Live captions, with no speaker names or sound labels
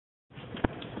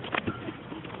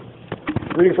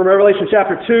Reading from Revelation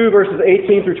chapter 2, verses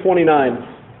 18 through 29.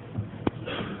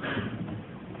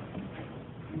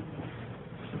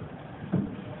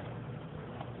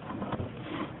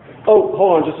 Oh,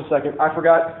 hold on just a second. I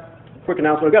forgot. Quick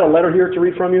announcement. I've got a letter here to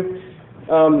read from you.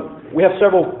 We have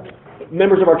several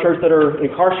members of our church that are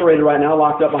incarcerated right now,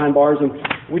 locked up behind bars, and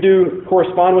we do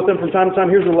correspond with them from time to time.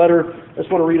 Here's a letter I just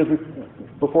want to read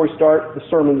before we start the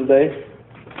sermon today.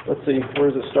 Let's see. Where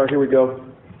does it start? Here we go.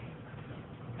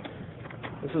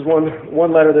 This is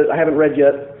one letter that I haven't read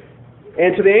yet.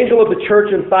 And to the angel of the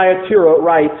church in Thyatira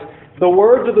write, the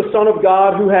words of the Son of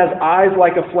God, who has eyes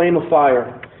like a flame of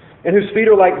fire, and whose feet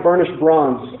are like burnished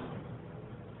bronze.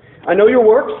 I know your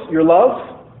works, your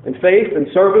love, and faith, and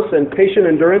service, and patient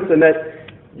endurance, and that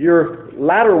your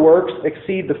latter works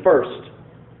exceed the first.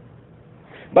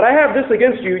 But I have this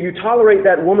against you, you tolerate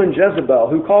that woman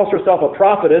Jezebel, who calls herself a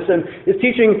prophetess, and is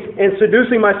teaching and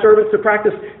seducing my servants to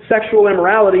practice sexual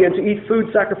immorality and to eat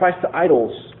food sacrificed to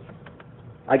idols.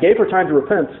 I gave her time to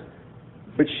repent,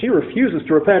 but she refuses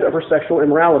to repent of her sexual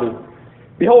immorality.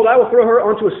 Behold, I will throw her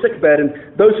onto a sickbed,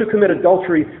 and those who commit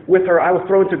adultery with her I will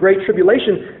throw into great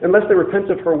tribulation unless they repent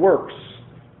of her works.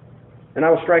 And I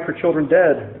will strike her children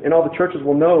dead, and all the churches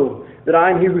will know that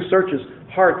I am he who searches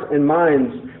hearts and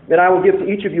minds, that I will give to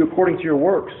each of you according to your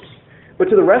works. But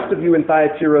to the rest of you in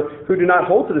Thyatira who do not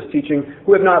hold to this teaching,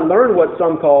 who have not learned what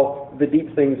some call the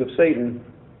deep things of Satan,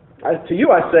 to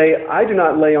you I say, I do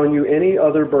not lay on you any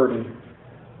other burden.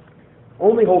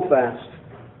 Only hold fast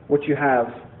what you have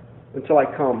until I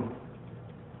come.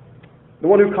 The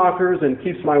one who conquers and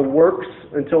keeps my works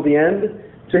until the end,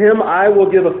 to him I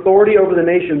will give authority over the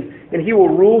nations, and he will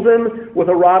rule them with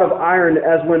a rod of iron,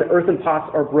 as when earthen pots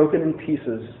are broken in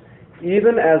pieces,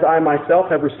 even as I myself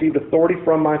have received authority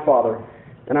from my Father,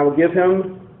 and I will give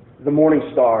him the morning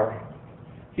star.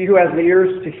 He who has the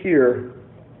ears to hear,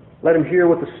 let him hear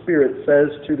what the Spirit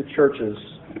says to the churches.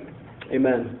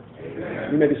 Amen.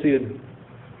 Amen. You may be seated.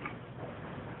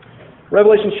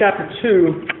 Revelation chapter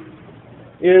 2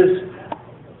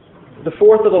 is the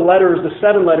fourth of the letters, the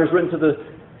 7 letters written to the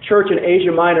church in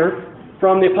Asia Minor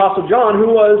from the Apostle John,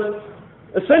 who was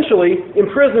essentially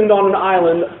imprisoned on an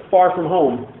island far from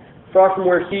home, far from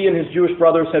where he and his Jewish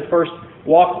brothers had first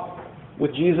walked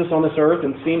with Jesus on this earth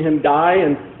and seen him die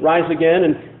and rise again,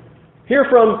 and here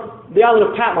from the island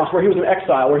of Patmos, where he was in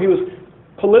exile, where he was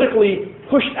politically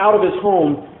pushed out of his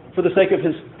home for the sake of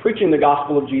his preaching the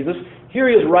gospel of Jesus. Here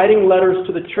he is writing letters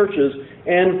to the churches,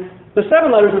 and the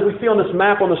 7 letters, as we see on this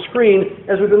map on the screen,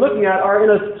 as we've been looking at, are in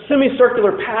a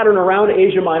semicircular pattern around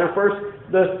Asia Minor. First,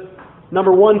 the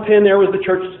number 1 pin there was the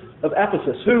church of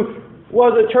Ephesus, who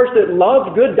was a church that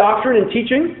loved good doctrine and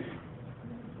teaching,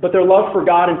 but their love for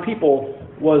God and people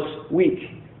was weak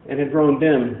and had grown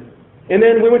dim. And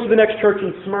then we went to the next church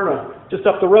in Smyrna, just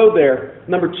up the road there,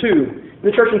 number 2.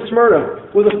 The church in Smyrna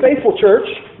was a faithful church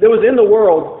that was in the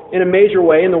world in a major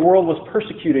way, and the world was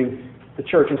persecuting the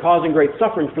church and causing great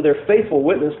suffering for their faithful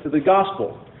witness to the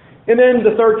gospel. And then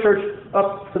the third church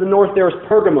up to the north there is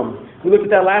Pergamum. We looked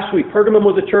at that last week. Pergamum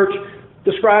was a church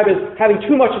described as having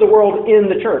too much of the world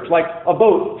in the church, like a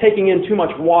boat taking in too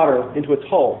much water into its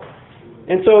hull.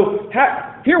 And so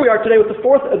here we are today with the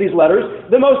fourth of these letters,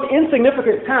 the most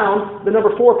insignificant town, the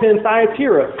number 4 pin,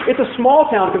 Thyatira. It's a small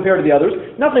town compared to the others.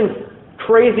 Nothing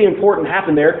crazy important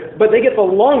happened there, but they get the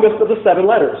longest of the 7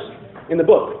 letters in the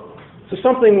book. So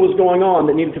something was going on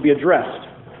that needed to be addressed.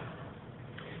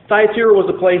 Thyatira was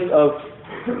a place of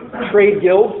trade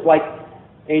guilds, like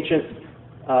ancient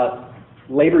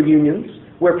labor unions,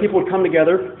 where people would come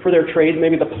together for their trades.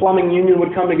 Maybe the plumbing union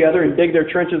would come together and dig their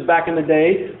trenches back in the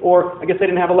day, or I guess they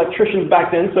didn't have electricians back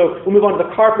then, so we'll move on to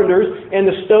the carpenters and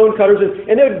the stone cutters,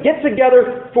 and they would get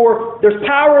together there's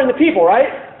power in the people,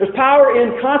 right? There's power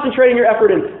in concentrating your effort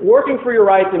and working for your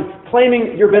rights and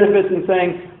claiming your benefits and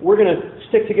saying, we're going to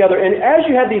stick together. And as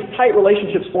you had these tight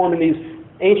relationships formed in these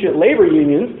ancient labor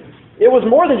unions, it was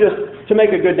more than just to make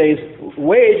a good day's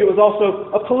wage. It was also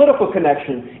a political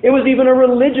connection. It was even a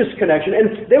religious connection.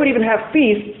 And they would even have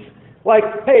feasts like,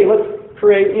 hey, let's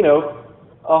create,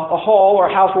 a hall or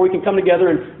a house where we can come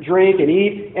together and drink and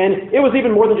eat. And it was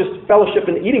even more than just fellowship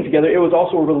and eating together. It was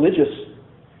also a religious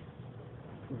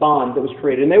bond that was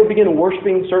created. And they would begin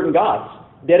worshiping certain gods,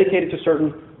 dedicated to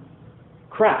certain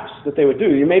crafts that they would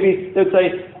do. Maybe they would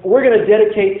say, we're going to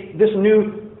dedicate this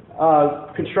new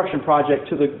construction project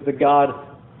to the god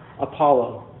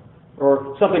Apollo,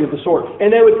 or something of the sort. And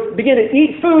they would begin to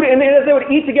eat food, and as they would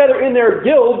eat together in their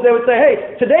guilds, they would say,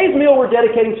 hey, today's meal we're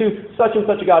dedicating to such and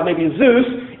such a god, maybe Zeus,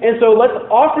 and so let's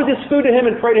offer this food to him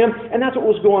and pray to him, and that's what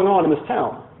was going on in this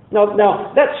town. Now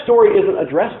that story isn't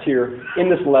addressed here in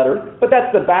this letter, but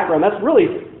that's the background. That's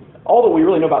really all that we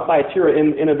really know about Thyatira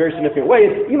in a very significant way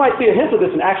is you might see a hint of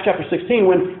this in Acts chapter 16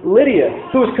 when Lydia,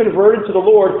 who was converted to the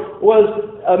Lord, was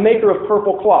a maker of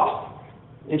purple cloth.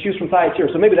 And she was from Thyatira,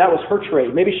 so maybe that was her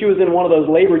trade. Maybe she was in one of those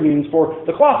labor unions for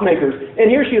the cloth makers. And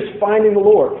here she is finding the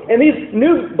Lord. And these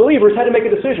new believers had to make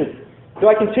a decision. Do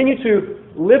I continue to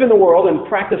live in the world and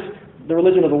practice the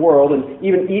religion of the world and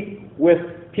even eat with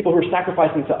people who are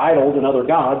sacrificing to idols and other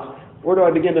gods? Or do I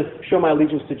begin to show my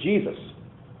allegiance to Jesus?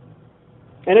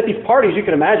 And at these parties, you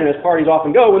can imagine, as parties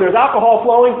often go, when there's alcohol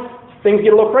flowing, things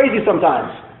get a little crazy sometimes.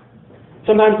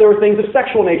 Sometimes there were things of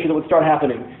sexual nature that would start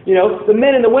happening. You know, the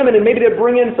men and the women, and maybe they'd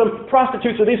bring in some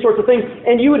prostitutes or these sorts of things,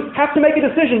 and you would have to make a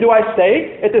decision. Do I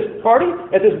stay at this party,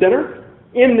 at this dinner,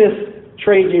 in this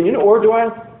trade union, or do I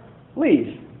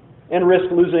leave and risk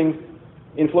losing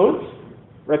influence,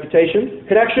 reputation,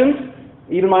 connections,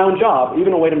 even my own job,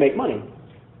 even a way to make money?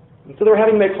 And so they were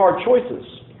having to make hard choices.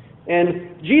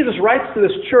 And Jesus writes to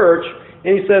this church,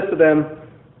 and he says to them,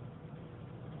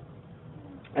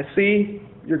 I see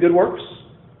your good works.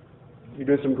 You're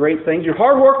doing some great things. You're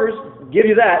hard workers, give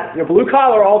you that. You're blue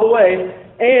collar all the way.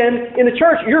 And in the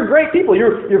church, you're great people.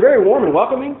 You're very warm and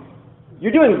welcoming.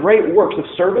 You're doing great works of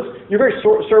service. You're very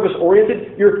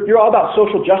service-oriented. You're all about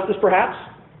social justice, perhaps.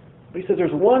 But he says,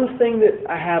 there's one thing that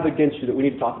I have against you that we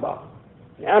need to talk about.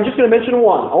 And I'm just going to mention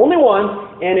one, only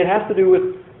one, and it has to do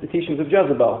with the teachings of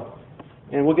Jezebel.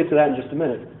 And we'll get to that in just a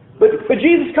minute. But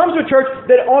Jesus comes to a church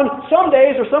that on some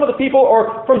days, or some of the people,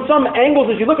 or from some angles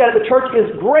as you look at it, the church is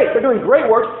great. They're doing great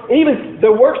works. And even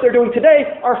the works they're doing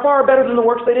today are far better than the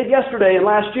works they did yesterday and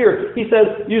last year. He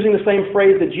says, using the same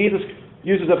phrase that Jesus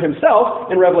uses of himself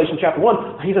in Revelation chapter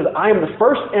 1, he says, I am the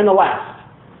first and the last.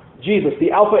 Jesus, the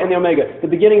Alpha and the Omega,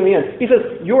 the beginning and the end. He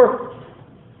says, your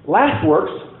last works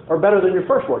are better than your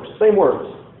first works. Same words.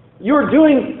 You're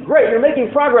doing great. You're making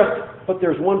progress. But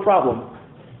there's one problem.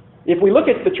 If we look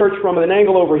at the church from an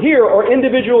angle over here, or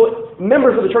individual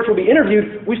members of the church will be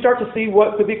interviewed, we start to see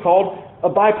what could be called a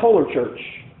bipolar church.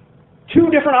 Two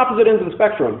different opposite ends of the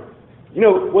spectrum. You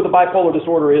know what the bipolar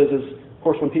disorder is of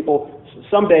course, when people,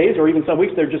 some days or even some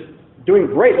weeks, they're just doing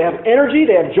great. They have energy,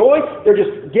 they have joy, they're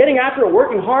just getting after it,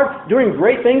 working hard, doing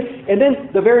great things, and then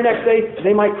the very next day,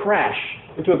 they might crash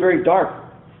into a very dark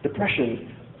depression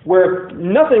where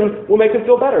nothing will make them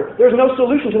feel better. There's no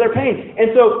solution to their pain. And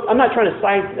so I'm not trying to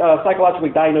psychologically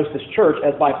diagnose this church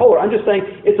as bipolar. I'm just saying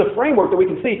it's a framework that we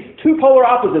can see two polar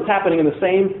opposites happening in the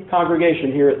same congregation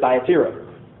here at Thyatira.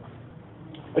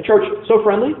 A church so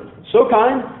friendly, so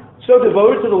kind, so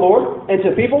devoted to the Lord and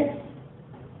to people,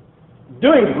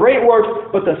 doing great works,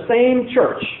 but the same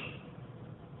church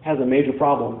has a major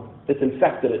problem that's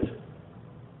infected it.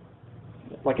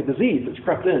 Like a disease that's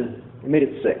crept in and made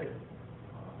it sick.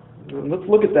 Let's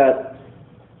look at that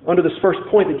under this first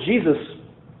point, that Jesus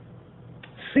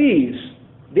sees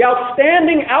the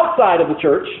outstanding outside of the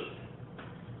church,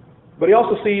 but he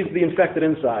also sees the infected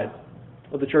inside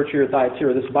of the church here at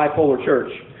Thyatira, this bipolar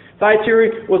church.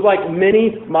 Thyatira was like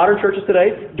many modern churches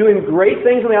today, doing great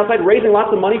things on the outside, raising lots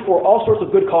of money for all sorts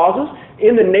of good causes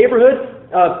in the neighborhood,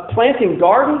 planting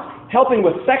gardens, helping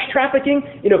with sex trafficking,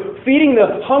 feeding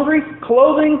the hungry,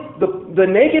 clothing the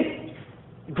naked.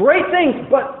 Great things,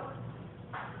 but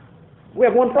we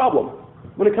have one problem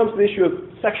when it comes to the issue of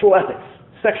sexual ethics,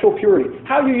 sexual purity,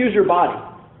 how you use your body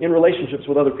in relationships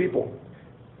with other people.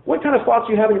 What kind of thoughts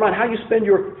you have in your mind, how you spend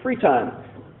your free time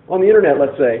on the internet,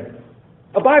 let's say.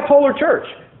 A bipolar church,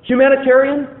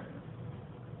 humanitarian,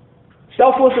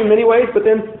 selfless in many ways, but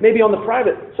then maybe on the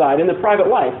private side, in the private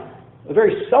life, a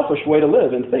very selfish way to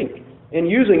live and think, and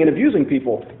using and abusing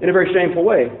people in a very shameful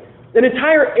way. An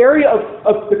entire area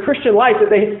of the Christian life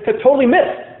that they have totally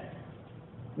missed.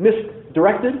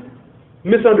 Misdirected,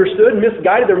 misunderstood,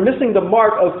 misguided. They're missing the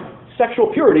mark of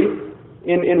sexual purity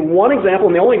in one example,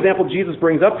 and the only example Jesus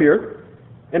brings up here,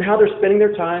 and how they're spending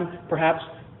their time, perhaps,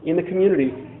 in the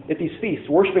community, at these feasts,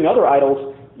 worshiping other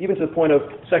idols, even to the point of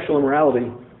sexual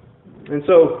immorality. And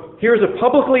so, here's a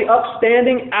publicly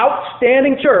upstanding,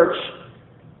 outstanding church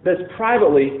that's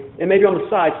privately, and maybe on the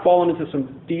side, fallen into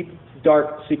some deep,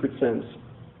 dark, secret sins.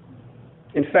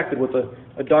 Infected with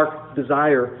a dark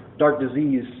desire, dark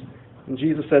disease. And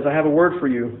Jesus says, I have a word for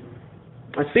you.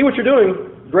 I see what you're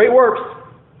doing. Great works.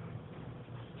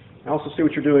 I also see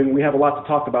what you're doing. We have a lot to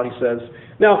talk about, he says.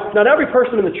 Now, not every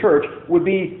person in the church would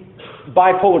be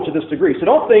bipolar to this degree. So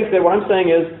don't think that what I'm saying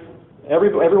is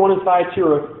everyone in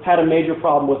Thyatira had a major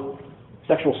problem with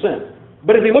sexual sin.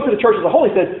 But as he looked at the church as a whole,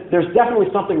 he said, there's definitely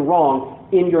something wrong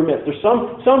in your midst. There's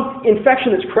some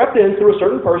infection that's crept in through a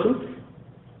certain person,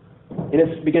 and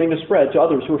it's beginning to spread to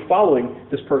others who are following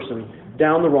this person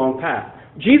down the wrong path.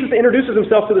 Jesus introduces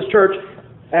himself to this church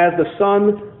as the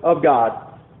Son of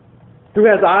God. who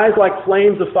has eyes like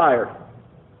flames of fire,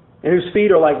 and whose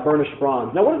feet are like burnished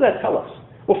bronze. Now what does that tell us?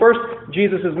 Well, first,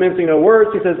 Jesus is mincing no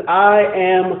words. He says, I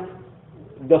am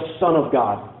the Son of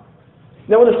God.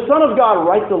 Now when the Son of God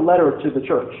writes a letter to the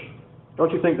church,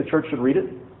 don't you think the church should read it?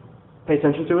 Pay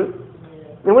attention to it?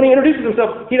 And when he introduces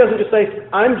himself, he doesn't just say,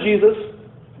 I'm Jesus,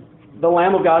 the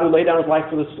Lamb of God who laid down his life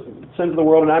for the sins of the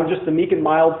world, and I'm just a meek and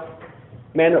mild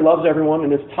man that loves everyone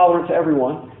and is tolerant to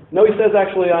everyone. No, he says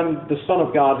actually, I'm the Son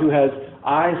of God who has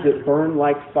eyes that burn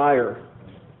like fire.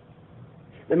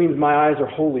 That means my eyes are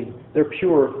holy. They're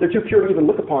pure. They're too pure to even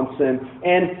look upon sin.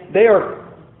 And they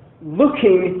are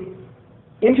looking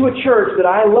into a church that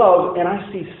I love, and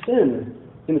I see sin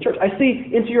in the church. I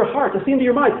see into your heart. I see into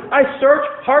your mind. I search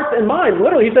hearts and minds.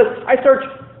 Literally, he says, I search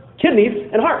kidneys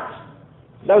and hearts.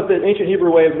 That was the ancient Hebrew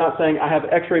way of not saying, I have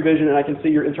x-ray vision and I can see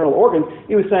your internal organs.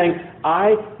 He was saying,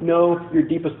 I know your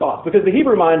deepest thoughts. Because the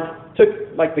Hebrew mind took,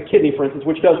 like the kidney, for instance,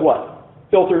 which does what?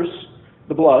 Filters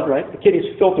the blood, right? The kidneys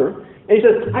filter. And he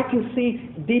says, I can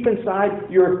see deep inside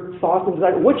your thoughts and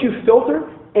desires. What you filter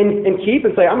and keep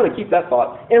and say, I'm going to keep that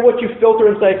thought. And what you filter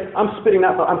and say, I'm spitting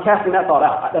that thought, I'm casting that thought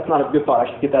out. That's not a good thought. I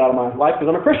should get that out of my life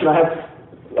because I'm a Christian. I have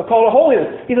a call to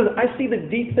holiness. He says, I see the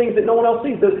deep things that no one else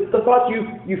sees. The thoughts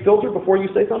you filter before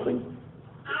you say something.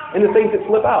 And the things that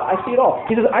slip out. I see it all.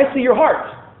 He says, I see your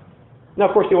heart. Now,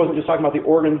 of course, he wasn't just talking about the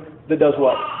organ that does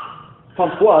what?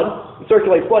 Pumps blood,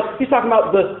 circulates blood. He's talking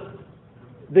about the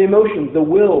emotions, the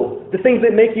will, the things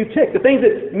that make you tick, the things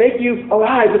that make you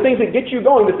alive, the things that get you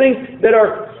going, the things that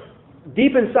are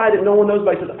deep inside that no one knows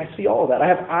about. He says, I see all of that.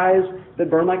 I have eyes that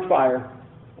burn like fire.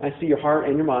 I see your heart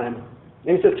and your mind.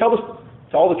 And he says, tell this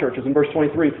to all the churches in verse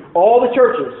 23. All the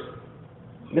churches.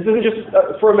 This isn't just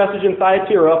for a message in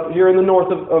Thyatira up here in the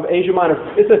north of Asia Minor.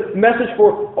 It's a message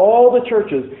for all the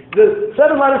churches. The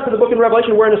 7 letters to the book of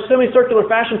Revelation were in a semicircular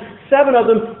fashion, 7 of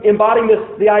them embodying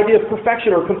the idea of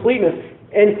perfection or completeness.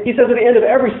 And he says at the end of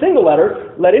every single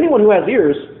letter, let anyone who has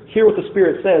ears hear what the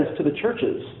Spirit says to the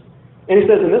churches. And he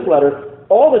says in this letter,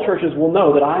 all the churches will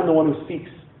know that I am the one who speaks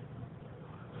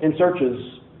and searches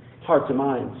hearts and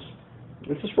minds.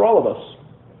 This is for all of us.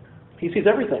 He sees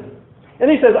everything.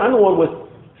 And he says, I'm the one with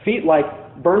feet like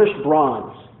burnished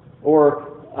bronze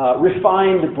or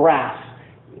refined brass.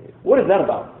 What is that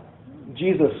about?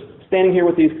 Jesus standing here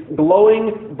with these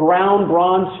glowing brown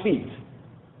bronze feet.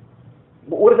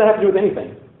 What does that have to do with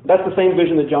anything? That's the same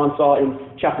vision that John saw in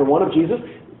chapter 1 of Jesus.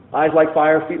 Eyes like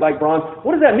fire, feet like bronze.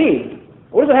 What does that mean?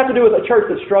 What does it have to do with a church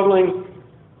that's struggling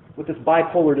with this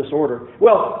bipolar disorder?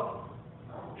 Well,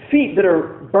 feet that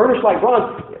are burnished like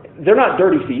bronze, they're not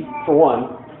dirty feet, for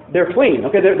one. They're clean.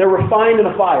 Okay, they're refined in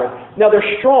a fire. Now they're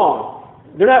strong.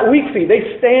 They're not weak feet.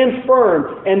 They stand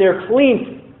firm and they're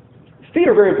clean. Feet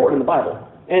are very important in the Bible,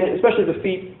 and especially the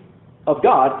feet of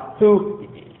God, who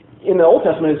in the Old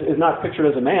Testament is not pictured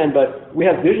as a man, but we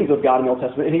have visions of God in the Old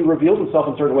Testament, and he reveals himself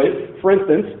in certain ways. For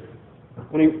instance,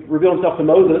 when he revealed himself to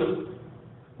Moses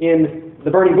in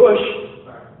the burning bush,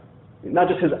 not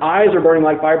just his eyes are burning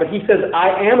like fire, but he says,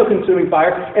 I am a consuming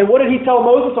fire. And what did he tell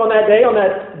Moses on that day, on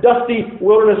that dusty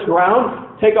wilderness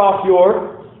ground? Take off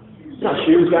your, not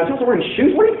shoes, guys. You're not wearing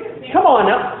shoes. Come on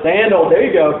now. Sandals. There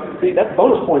you go. See, that's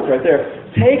bonus points right there.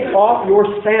 Take off your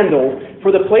sandals,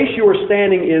 for the place you are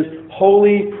standing is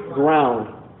holy ground.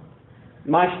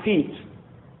 My feet,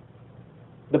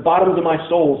 the bottoms of my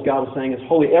soles, God was saying, is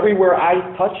holy. Everywhere I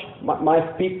touch, my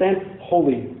feet stand,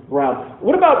 holy ground.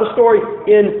 What about the story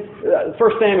in 1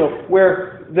 Samuel,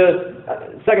 where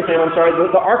the 2 Samuel,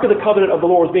 the Ark of the Covenant of the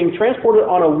Lord was being transported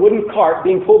on a wooden cart,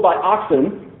 being pulled by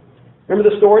oxen. Remember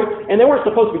the story? And they weren't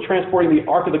supposed to be transporting the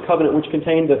Ark of the Covenant, which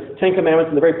contained the 10 Commandments,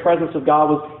 and the very presence of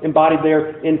God was embodied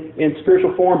there in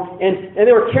spiritual form. And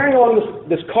they were carrying along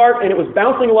this cart, and it was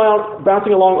bouncing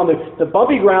along on the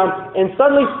bumpy ground, and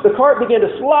suddenly the cart began to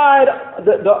slide,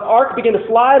 the Ark began to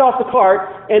slide off the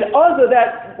cart, and Uzzah,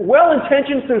 that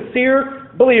well-intentioned, sincere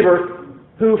believer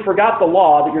who forgot the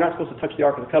law that you're not supposed to touch the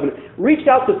Ark of the Covenant, reached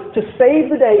out to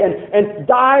save the day and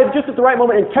dive just at the right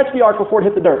moment and catch the Ark before it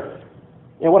hit the dirt.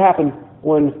 And what happened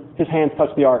when his hands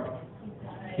touched the ark?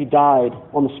 He died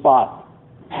on the spot.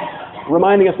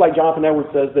 Reminding us, like Jonathan Edwards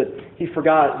says, that he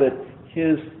forgot that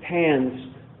his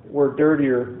hands were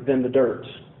dirtier than the dirt.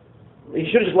 He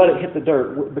should have just let it hit the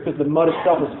dirt, because the mud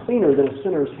itself is cleaner than a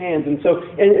sinner's hands. And so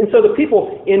the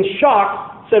people, in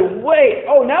shock, said, wait,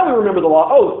 now we remember the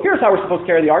law. Here's how we're supposed to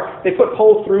carry the ark. They put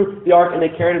poles through the ark, and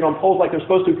they carried it on poles like they're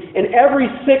supposed to. And every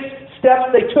 6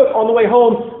 steps they took on the way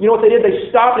home, you know what they did? They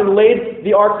stopped and laid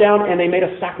the ark down, and they made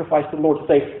a sacrifice to the Lord to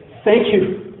say, thank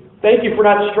you. Thank you for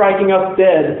not striking us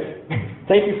dead.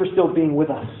 Thank you for still being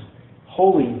with us.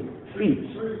 Holy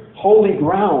feet. Holy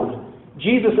ground.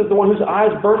 Jesus is the one whose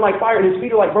eyes burn like fire and his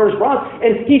feet are like burnished bronze.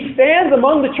 And he stands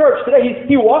among the church today.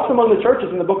 He walks among the churches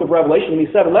in the book of Revelation in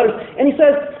these 7 letters. And he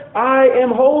says, I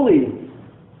am holy.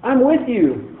 I'm with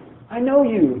you. I know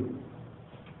you.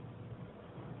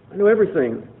 I know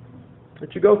everything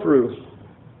that you go through.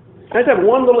 I just have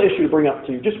one little issue to bring up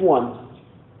to you. Just one.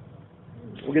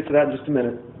 We'll get to that in just a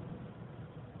minute.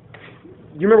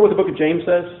 Do you remember what the book of James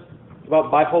says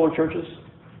about bipolar churches?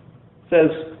 It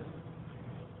says,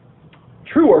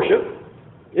 true worship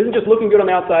isn't just looking good on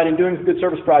the outside and doing good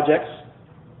service projects.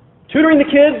 Tutoring the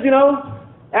kids,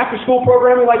 after school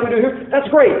programming like we do here, that's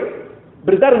great.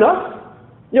 But is that enough?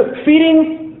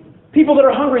 Feeding people that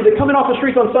are hungry that come in off the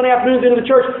streets on Sunday afternoons into the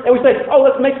church, and we say,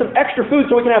 let's make some extra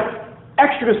food so we can have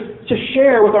extra to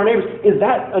share with our neighbors. Is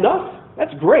that enough?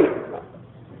 That's great.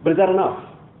 But is that enough?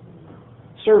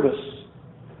 Service.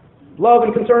 Love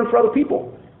and concern for other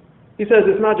people. He says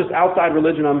it's not just outside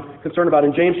religion I'm concerned about.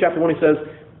 In James chapter 1 he says,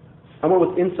 I want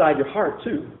what's inside your heart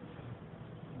too.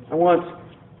 I want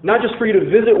not just for you to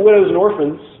visit widows and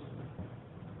orphans.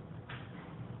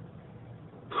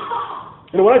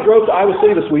 When I drove to Iowa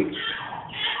City this week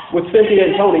with Cynthia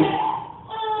and Tony,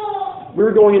 we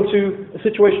were going into a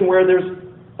situation where there's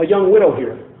a young widow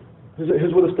here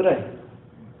who's with us today.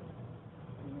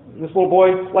 And this little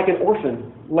boy, like an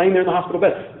orphan, laying there in the hospital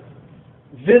bed,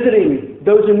 visiting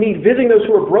those in need, visiting those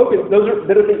who are broken, that are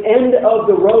at the end of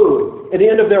the road, at the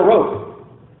end of their rope.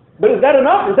 But is that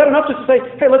enough? Is that enough just to say,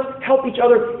 hey, let's help each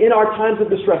other in our times of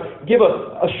distress? Give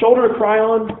a shoulder to cry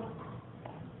on,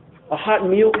 a hot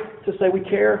meal to say we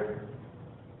care?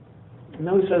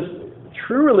 No, he says,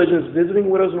 true religion is visiting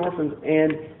widows and orphans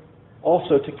and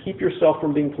also to keep yourself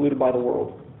from being polluted by the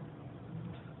world.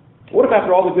 What if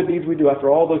after all the good deeds we do, after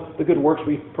all the good works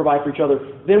we provide for each other,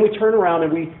 then we turn around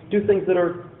and we do things that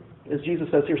are, as Jesus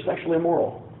says here, sexually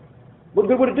immoral? What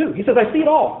good would it do? He says, I see it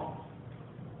all.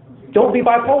 Don't be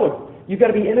bipolar. You've got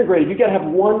to be integrated. You've got to have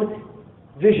one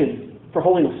vision for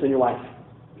holiness in your life.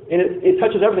 And it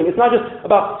touches everything. It's not just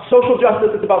about social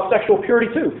justice, it's about sexual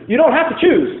purity too. You don't have to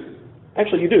choose.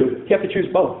 Actually, you do. You have to choose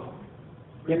both.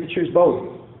 You have to choose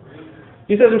both.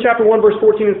 He says in chapter 1, verse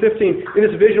 14 and 15, in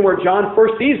this vision where John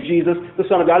first sees Jesus, the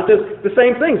Son of God, it says the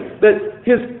same thing, that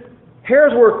his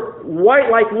hairs were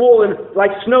white like wool and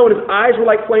like snow, and his eyes were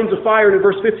like flames of fire. And in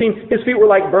verse 15, his feet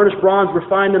were like burnished bronze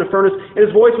refined in a furnace, and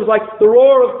his voice was like the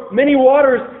roar of many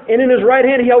waters, and in his right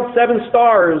hand he held 7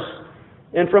 stars.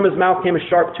 And from his mouth came a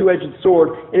sharp 2-edged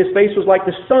sword, and his face was like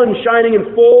the sun shining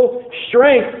in full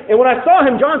strength. And when I saw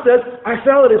him, John says, I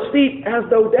fell at his feet as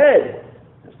though dead.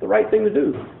 That's the right thing to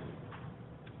do.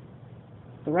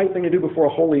 The right thing to do before a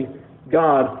holy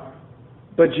God.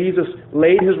 But Jesus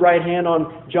laid his right hand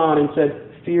on John and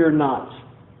said, fear not,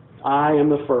 I am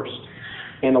the first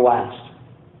and the last.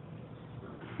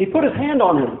 He put his hand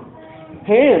on him.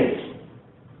 Hands,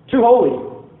 too holy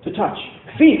to touch.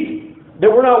 Feet, that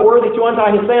we're not worthy to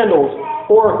untie his sandals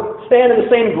or stand in the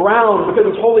same ground because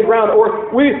it's holy ground,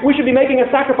 or we should be making a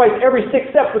sacrifice every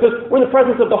 6 steps because we're in the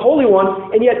presence of the Holy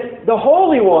One, and yet the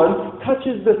Holy One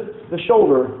touches the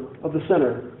shoulder of the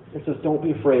sinner and says, don't be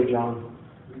afraid, John.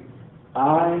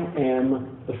 I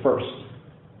am the first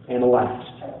and the last.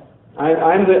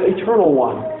 I'm the eternal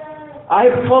one. I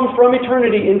have come from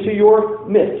eternity into your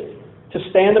midst to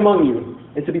stand among you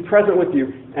and to be present with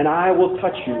you, and I will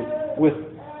touch you with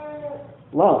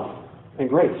love and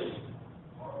grace.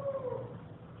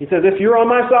 He says, if you're on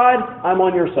my side, I'm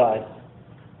on your side.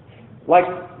 Like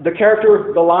the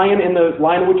character, the lion in the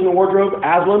Lion, the Witch, and the Wardrobe,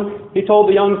 Aslan, he told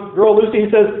the young girl Lucy,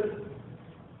 he says,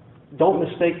 don't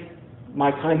mistake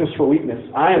my kindness for weakness.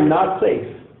 I am not safe,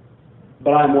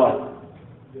 but I'm what?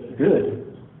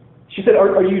 Good. She said,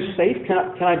 are you safe? Can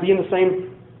I be in the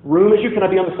same room as you? Can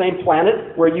I be on the same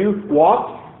planet where you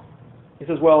walked? He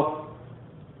says, well,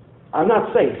 I'm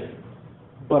not safe,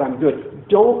 but I'm good.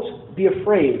 Don't be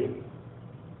afraid,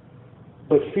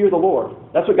 but fear the Lord.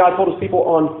 That's what God told his people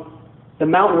on the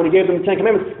mountain when he gave them the 10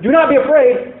 Commandments. Do not be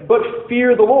afraid, but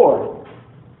fear the Lord.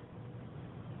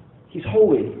 He's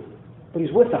holy, but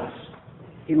he's with us.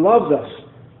 He loves us.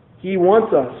 He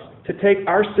wants us to take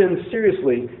our sins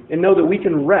seriously and know that we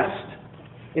can rest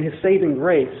in his saving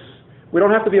grace. We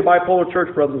don't have to be a bipolar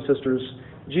church, brothers and sisters.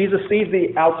 Jesus sees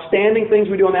the outstanding things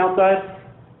we do on the outside,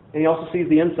 and he also sees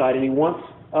the inside, and he wants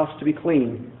us to be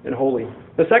clean and holy.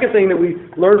 The second thing that we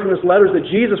learn from this letter is that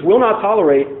Jesus will not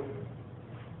tolerate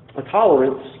a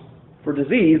tolerance for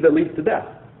disease that leads to death.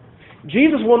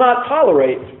 Jesus will not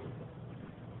tolerate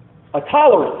a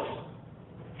tolerance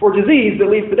for disease that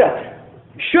leads to death.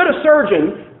 Should a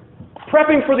surgeon,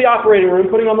 prepping for the operating room,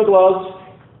 putting on the gloves,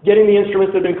 getting the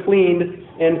instruments that have been cleaned,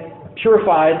 and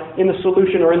purified in the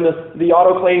solution or in the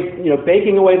autoclave,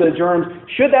 baking away the germs,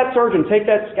 should that surgeon take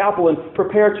that scalpel and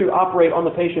prepare to operate on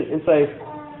the patient and say,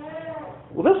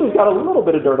 well, this one's got a little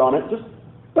bit of dirt on it,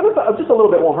 but just a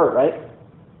little bit won't hurt, right?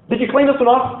 Did you clean this one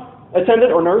off,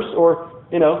 attendant or nurse or,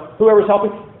 whoever's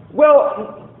helping?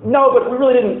 Well, no, but we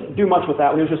really didn't do much with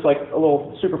that. It was just like a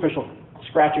little superficial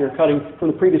scratching or cutting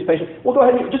from the previous patient. Well, go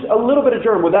ahead and just a little bit of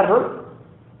germ. Would that hurt?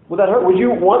 Would that hurt? Would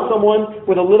you want someone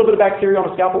with a little bit of bacteria on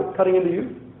a scalpel cutting into you?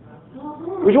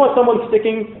 Would you want someone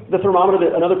sticking the thermometer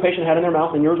that another patient had in their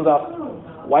mouth in yours without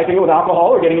wiping it with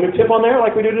alcohol or getting a new tip on there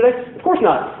like we do today? Of course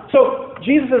not. So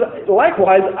Jesus says,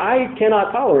 likewise, I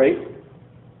cannot tolerate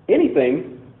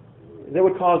anything that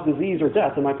would cause disease or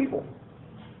death in my people.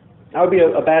 I would be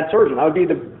a bad surgeon. I would be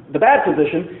the bad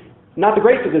physician, not the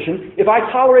great physician, if I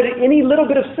tolerated any little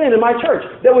bit of sin in my church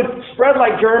that would spread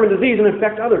like germ and disease and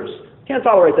infect others. Can't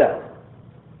tolerate that.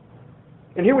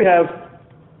 And here we have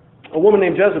a woman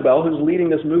named Jezebel who's leading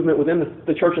this movement within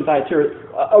the church in Thyatira.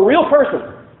 A real person.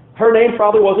 Her name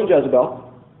probably wasn't Jezebel,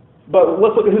 but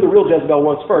let's look at who the real Jezebel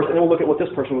was first, and then we'll look at what this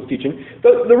person was teaching.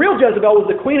 The real Jezebel was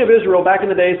the queen of Israel back in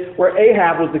the days where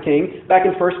Ahab was the king, back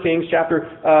in 1 Kings chapter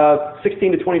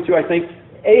 16 to 22, I think.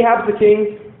 Ahab's the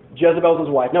king, Jezebel's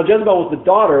his wife. Now, Jezebel was the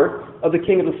daughter of the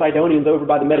king of the Sidonians over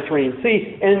by the Mediterranean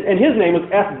Sea, and his name was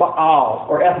Ethbaal,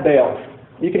 or Ethbaal.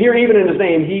 You can hear even in his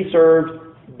name, he served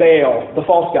Baal, the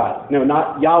false god. No,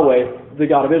 not Yahweh, the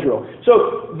God of Israel.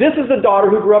 So this is the daughter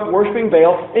who grew up worshiping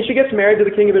Baal, and she gets married to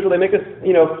the king of Israel. They make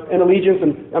an allegiance,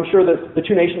 and I'm sure that the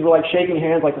two nations were like shaking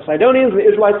hands, like the Sidonians and the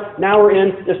Israelites. Now we're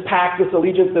in this pact, this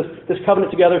allegiance, this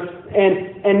covenant together,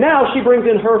 and now she brings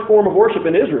in her form of worship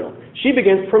in Israel. She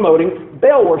begins promoting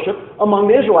Baal worship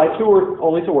among the Israelites who were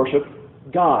only to worship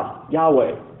God,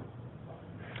 Yahweh.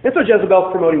 And so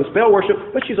Jezebel's promoting this Baal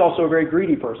worship, but she's also a very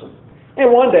greedy person.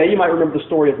 And one day, you might remember the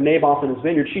story of Naboth and his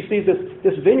vineyard. She sees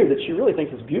this vineyard that she really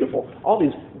thinks is beautiful. All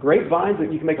these grapevines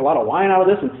that you can make a lot of wine out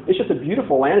of this, and it's just a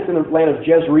beautiful land. It's in the land of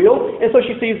Jezreel. And so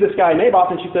she sees this guy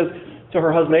Naboth, and she says to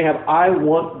her husband Ahab, I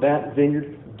want that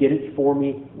vineyard. Get it for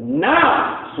me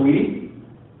now, sweetie.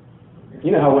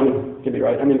 You know how women can be,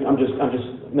 right? I mean, I'm just,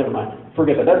 never mind.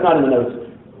 Forget that. That's not in the notes.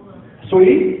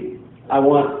 Sweetie, I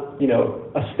want,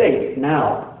 a steak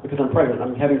now because I'm pregnant.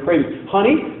 I'm having cravings.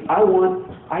 Honey, I want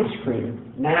ice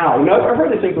cream now. I've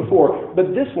heard these things before,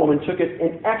 but this woman took it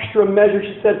an extra measure.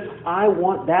 She said, I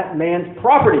want that man's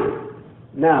property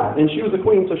now. And she was the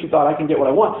queen, so she thought, I can get what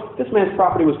I want. This man's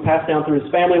property was passed down through his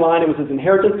family line. It was his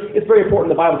inheritance. It's very important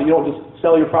in the Bible that you don't just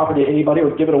sell your property to anybody or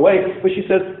give it away. But she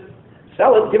says,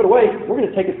 sell it, give it away. We're going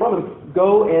to take it from him.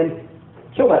 Go and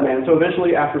kill that man. So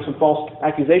eventually, after some false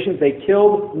accusations, they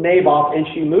killed Naboth, and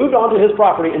she moved onto his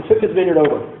property and took his vineyard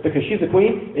over because she's the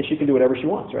queen and she can do whatever she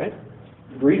wants, right?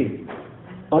 Greedy,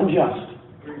 unjust,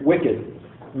 wicked,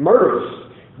 murderous.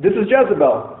 This is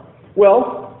Jezebel.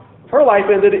 Well, her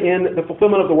life ended in the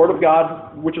fulfillment of the Word of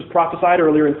God, which was prophesied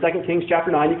earlier in 2 Kings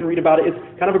chapter 9. You can read about it. It's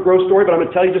kind of a gross story, but I'm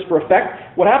going to tell you just for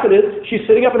effect. What happened is she's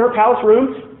sitting up in her palace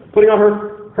room, putting on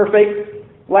her fake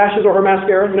lashes or her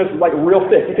mascara, it's like real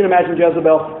thick. You can imagine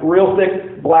Jezebel, real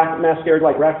thick, black mascara,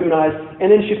 like raccoon eyes. And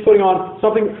then she's putting on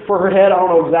something for her head. I don't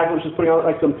know exactly what she's putting on,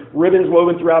 like some ribbons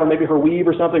woven throughout, or maybe her weave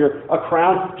or something, or a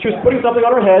crown. She was putting something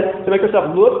on her head to make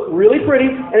herself look really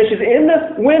pretty. And as she's in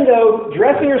the window,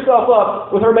 dressing herself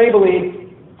up with her Maybelline,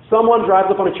 someone drives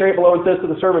up on a chariot below and says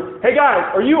to the servant, hey guys,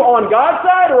 are you on God's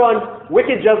side or on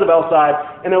wicked Jezebel's side?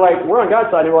 And they're like, we're on God's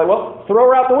side. And we're like, well,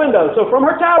 throw her out the window. So from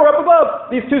her tower up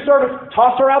above, these two servants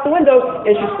toss her out the window,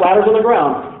 and she splatters on the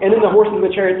ground. And then the horses in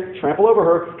the chariots trample over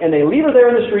her, and they leave her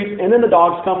there in the streets, and then the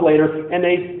dogs come later, and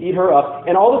they eat her up.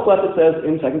 And all that's left, it says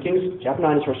in 2 Kings chapter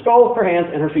 9, is her skull, her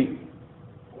hands, and her feet.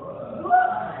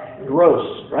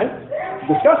 Gross, right?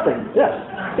 Disgusting. Yes.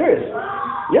 Serious.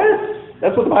 Yes.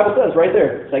 That's what the Bible says right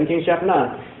there, 2 Kings chapter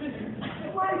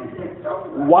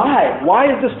 9. Why? Why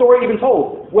is this story even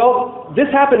told? Well, this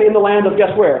happened in the land of, guess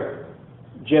where?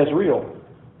 Jezreel,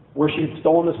 where she'd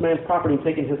stolen this man's property and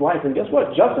taken his life. And guess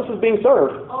what? Justice is being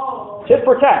served. Tit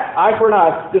for tat, eye for an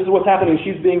eye. This is what's happening.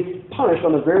 She's being punished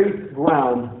on the very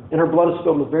ground, and her blood is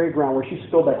spilled on the very ground where she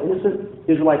spilled that innocent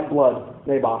Israelite blood,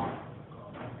 Naboth.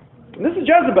 And this is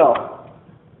Jezebel.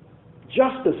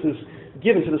 Justice is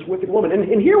given to this wicked woman.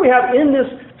 And here we have in this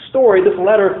story, this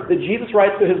letter that Jesus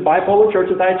writes to his bipolar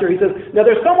church in Thyatira. He says, now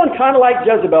there's someone kind of like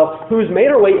Jezebel who's made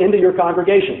her way into your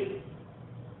congregation.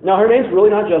 Now her name's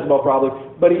really not Jezebel probably,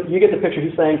 but you get the picture.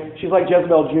 He's saying she's like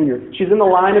Jezebel Jr. She's in the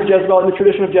line of Jezebel, in the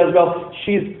tradition of Jezebel.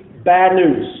 She's bad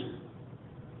news.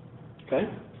 Okay?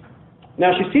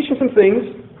 Now she's teaching some things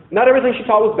Not everything she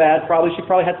taught was bad. She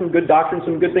probably had some good doctrine,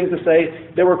 some good things to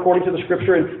say that were according to the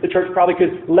Scripture, and the church probably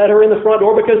could let her in the front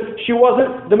door because she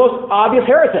wasn't the most obvious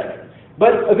heretic.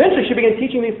 But eventually she began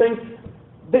teaching these things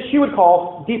that she would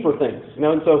call deeper things.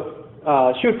 And so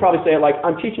she would probably say it like,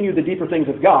 I'm teaching you the deeper things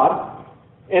of God.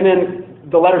 And then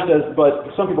the letter says,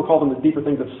 but some people call them the deeper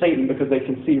things of Satan because they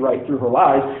can see right through her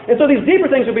lies. And so these deeper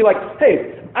things would be like,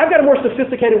 hey, I've got a more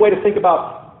sophisticated way to think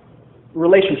about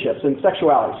relationships and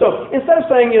sexuality. So instead of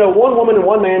saying, one woman and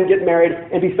one man get married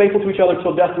and be faithful to each other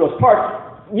till death do us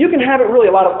part, you can have it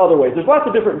really a lot of other ways. There's lots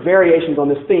of different variations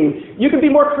on this theme. You can be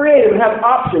more creative and have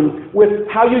options with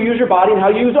how you use your body and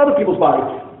how you use other people's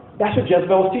bodies. That's what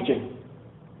Jezebel was teaching.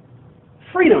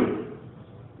 Freedom.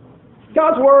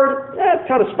 God's word, it's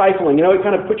kind of stifling, it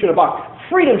kind of puts you in a box.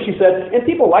 Freedom, she said, and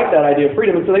people liked that idea of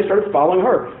freedom, and so they started following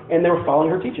her, and they were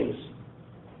following her teachings.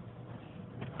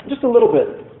 Just a little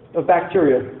bit of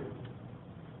bacteria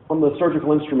on the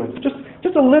surgical instruments.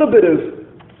 Just a little bit of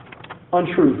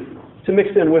untruth to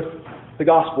mix in with the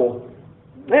gospel.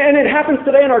 And it happens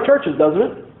today in our churches, doesn't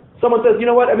it? Someone says, you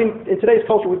know what, in today's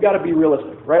culture, we've got to be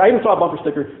realistic, right? I even saw a bumper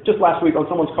sticker just last week on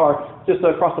someone's car just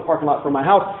across the parking lot from my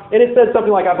house, and it said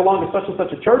something like, I belong to such and such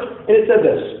a church, and it said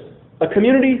this, it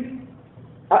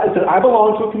said, I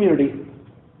belong to a community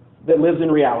that lives in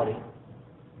reality.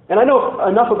 And I know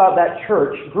enough about that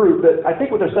church group that I think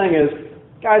what they're saying is,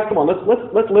 guys, come on, let's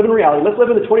live in reality. Let's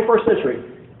live in the 21st century.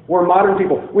 We're modern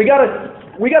people. We got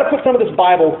to put some of this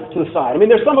Bible to the side.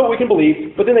 There's some of it we can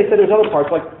believe, but then they said there's other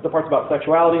parts, like the parts about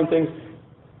sexuality and things,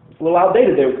 it's a little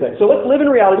outdated, they would say. So let's live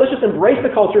in reality. Let's just embrace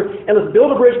the culture, and let's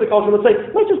build a bridge to the culture, and let's say,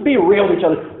 let's just be real with each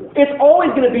other. It's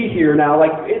always going to be here now.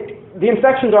 The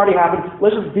infection's already happened.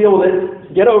 Let's just deal with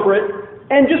it, get over it,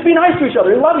 and just be nice to each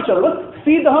other and love each other. Let's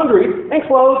feed the hungry and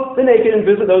clothe the naked and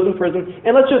visit those in prison.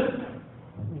 And let's just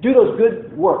do those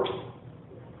good works.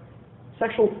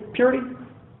 Sexual purity,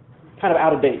 kind of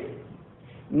out of date.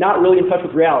 Not really in touch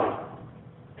with reality.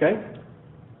 Okay?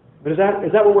 But is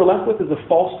that what we're left with? Is a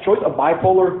false choice? A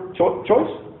bipolar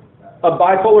choice? A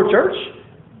bipolar church?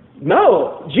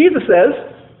 No. Jesus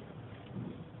says,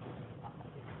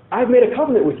 I've made a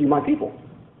covenant with you, my people.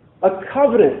 A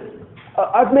covenant.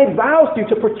 I've made vows to you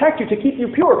to protect you, to keep you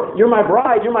pure. You're my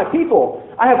bride. You're my people.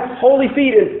 I have holy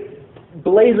feet and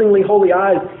blazingly holy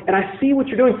eyes, and I see what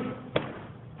you're doing.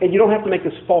 And you don't have to make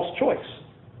this false choice.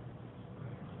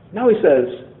 No, he says,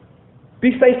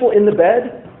 be faithful in the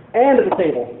bed and at the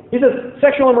table. He says,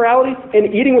 sexual immorality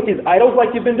and eating with these idols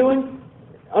like you've been doing,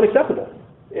 unacceptable.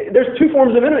 There's two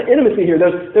forms of intimacy here.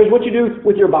 There's what you do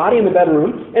with your body in the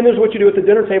bedroom, and there's what you do at the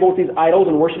dinner table with these idols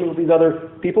and worshiping with these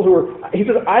other people who are... He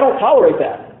says, I don't tolerate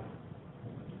that.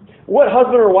 What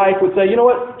husband or wife would say, you know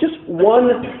what, just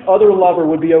one other lover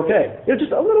would be okay.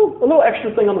 Just a little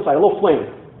extra thing on the side, a little fling,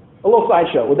 a little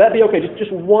sideshow. Would that be okay?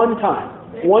 Just one time.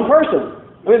 One person.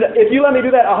 If you let me do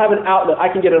that, I'll have an outlet. I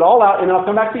can get it all out, and then I'll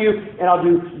come back to you, and I'll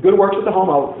do good works at the home.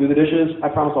 I'll do the dishes.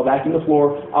 I promise I'll vacuum the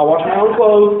floor. I'll wash my own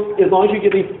clothes. As long as you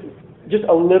give me just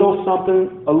a little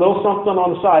something on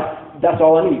the side, that's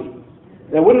all I need.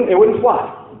 It wouldn't fly.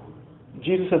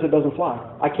 Jesus says it doesn't fly.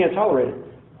 I can't tolerate it.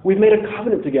 We've made a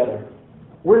covenant together.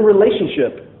 We're in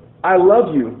relationship. I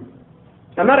love you.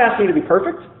 I'm not asking you to be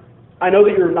perfect. I know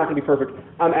that you're not going to be perfect.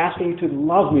 I'm asking you to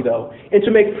love me, though, and to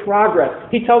make progress.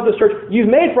 He tells this church, you've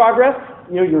made progress.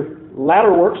 Your latter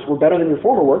works were better than your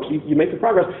former works. You made some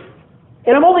progress.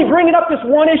 And I'm only bringing up this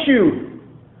one issue.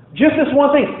 Just this one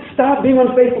thing. Stop being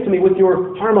unfaithful to me with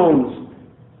your hormones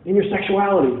and your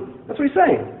sexuality. That's what he's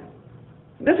saying.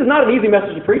 This is not an easy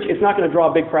message to preach. It's not going to draw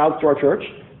big crowds to our church.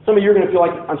 Some of you are going to feel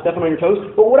like I'm stepping on your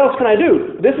toes. But what else can I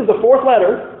do? This is the fourth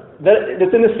letter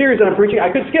that's in this series that I'm preaching.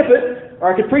 I could skip it, or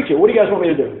I could preach it. What do you guys want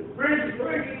me to do?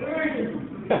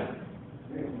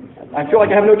 I feel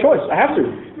like I have no choice. I have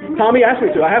to. Tommy asked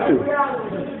me to. I have to.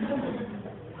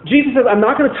 Jesus says, I'm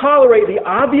not going to tolerate the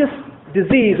obvious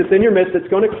disease that's in your midst that's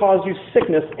going to cause you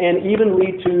sickness and even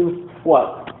lead to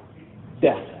what?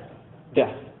 Death.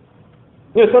 Death.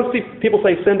 Some people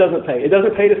say sin doesn't pay. It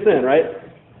doesn't pay to sin, right?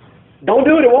 Don't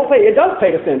do it, it won't pay. It does pay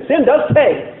to sin. Sin does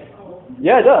pay.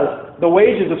 Yeah, it does. The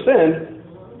wages of sin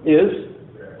is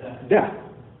death.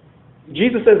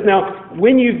 Jesus says, now,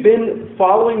 when you've been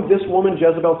following this woman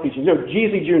Jezebel's teaching,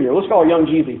 Jeezy Jr., let's call her Young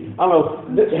Jeezy. I don't know,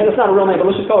 that's not a real name, but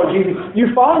let's just call her Jeezy.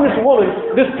 You're following this woman,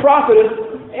 this prophetess,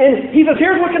 and he says,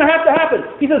 here's what's going to happen.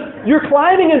 He says, you're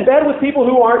climbing in bed with people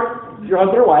who aren't your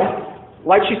husband or wife,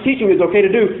 like she's teaching is okay to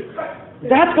do.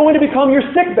 That's going to become your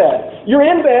sick bed. You're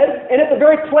in bed, and at the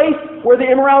very place where the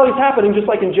immorality is happening, just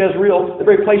like in Jezreel, the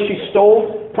very place she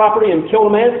stole property and killed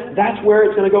a man, that's where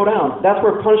it's going to go down. That's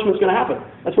where punishment is going to happen.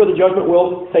 That's where the judgment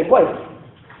will take place.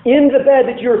 in the bed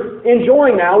that you're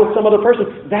enjoying now with some other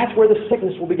person, that's where the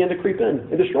sickness will begin to creep in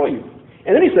and destroy you.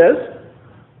 And then he says,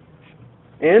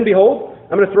 and behold,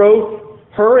 I'm going to throw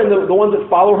her and the ones that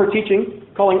follow her teaching,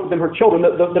 calling them her children,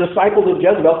 the disciples of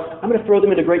Jezebel, I'm going to throw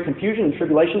them into great confusion and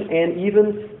tribulation, and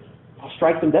even I'll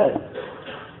strike them dead.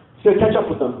 It's going to catch up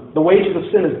with them. The wages of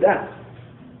sin is death.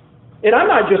 And I'm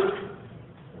not just,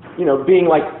 being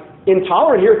like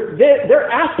intolerant here. They're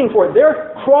asking for it.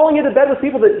 They're crawling into bed with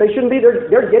people that they shouldn't be.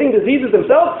 They're getting diseases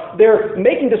themselves. They're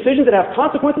making decisions that have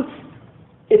consequences.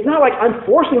 It's not like I'm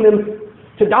forcing them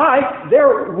to die.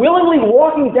 They're willingly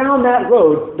walking down that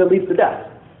road that leads to death.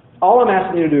 All I'm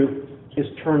asking you to do is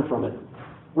turn from it.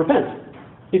 Repent.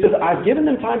 He says, I've given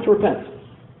them time to repent.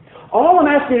 All I'm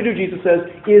asking you to do, Jesus says,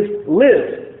 is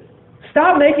live.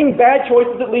 Stop making bad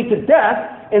choices that lead to death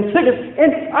and sickness.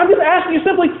 And I'm just asking you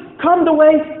simply, come the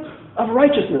way of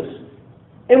righteousness.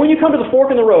 And when you come to the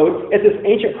fork in the road, at this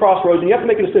ancient crossroads, and you have to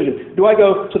make a decision, do I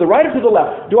go to the right or to the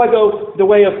left? Do I go the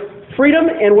way of freedom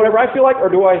and whatever I feel like, or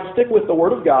do I stick with the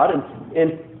Word of God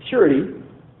and purity?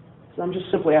 So I'm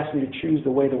just simply asking you to choose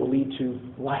the way that will lead to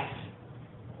life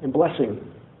and blessing.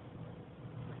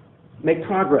 Make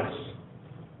progress.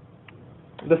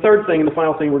 The third thing and the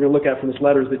final thing we're going to look at from this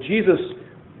letter is that Jesus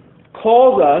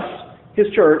calls us, His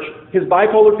church, His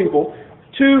bipolar people,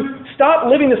 to stop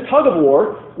living this tug of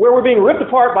war where we're being ripped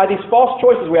apart by these false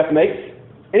choices we have to make.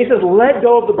 And He says, let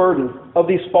go of the burden of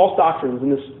these false doctrines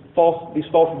and these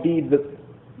false deeds that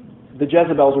the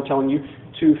Jezebels are telling you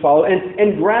to follow,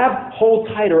 and grab hold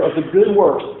tighter of the good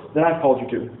works that I've called you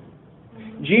to.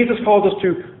 Jesus calls us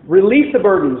to release the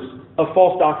burdens of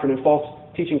false doctrine and false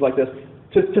teachings like this,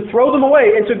 to throw them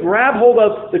away and to grab hold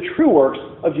of the true works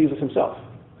of Jesus Himself.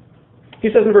 He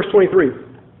says in verse 23,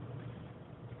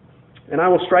 and I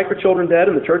will strike your children dead,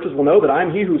 and the churches will know that I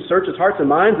am He who searches hearts and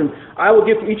minds, and I will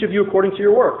give to each of you according to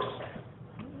your works.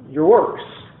 Your works.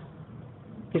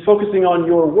 He's focusing on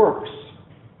your works.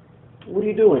 What are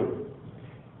you doing?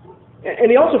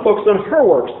 And he also focused on her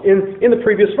works in the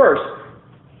previous verse.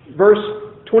 Verse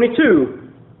 22,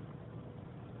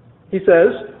 he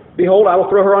says, behold, I will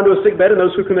throw her onto a sick bed, and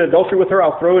those who commit adultery with her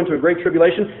I'll throw into a great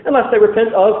tribulation, unless they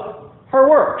repent of her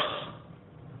works.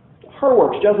 Her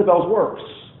works, Jezebel's works.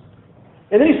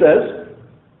 And then he says,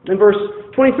 in verse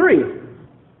 23,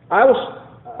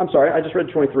 I'm sorry, I just read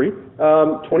 23.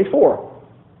 24.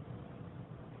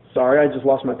 Sorry, I just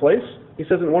lost my place. He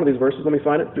says in one of these verses, let me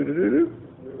find it.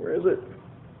 Where is it?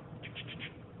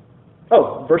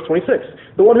 Oh, verse 26.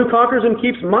 The one who conquers and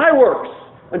keeps my works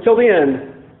until the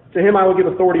end, to him I will give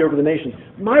authority over the nations.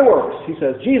 My works, he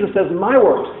says. Jesus says, my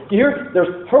works. You hear?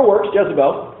 There's her works,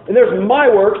 Jezebel, and there's my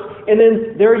works, and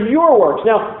then there are your works.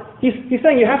 Now, he's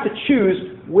saying you have to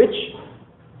choose which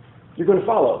you're going to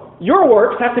follow. Your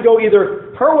works have to go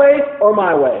either her way or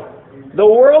my way. The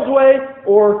world's way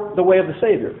or the way of the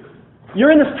Savior.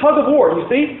 You're in this tug of war, you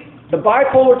see? The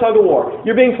bipolar tug of war.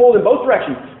 You're being pulled in both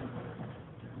directions.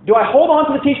 Do I hold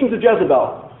on to the teachings of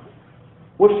Jezebel?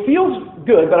 What feels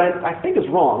good, but I think is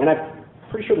wrong, and I'm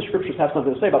pretty sure the Scriptures have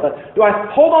something to say about that. Do I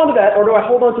hold on to that, or do I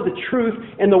hold on to the truth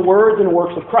and the words and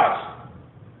works of Christ?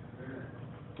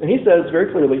 And he says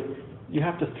very clearly, you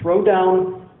have to throw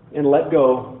down and let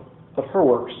go of her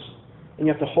works, and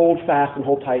you have to hold fast and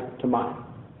hold tight to mine.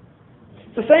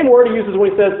 It's the same word he uses when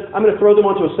he says, I'm going to throw them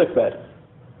onto a sickbed.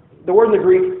 The word in the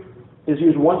Greek is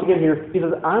used once again here. He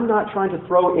says, I'm not trying to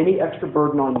throw any extra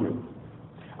burden on you.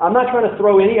 I'm not trying to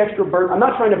throw any extra burden. I'm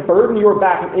not trying to burden your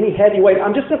back with any heavy weight.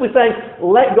 I'm just simply saying,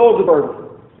 let go of the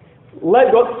burden.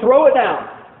 Let go. Throw it down.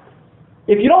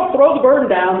 If you don't throw the burden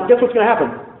down, guess what's going to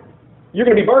happen? You're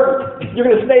going to be burdened. You're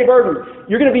going to stay burdened.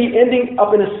 You're going to be ending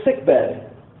up in a sick bed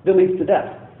that leads to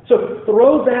death. So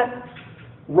throw that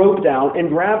rope down and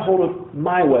grab hold of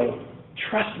my way.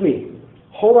 Trust me.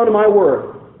 Hold on to my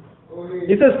word.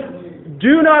 He says,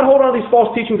 do not hold on to these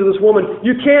false teachings of this woman.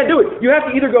 You can't do it. You have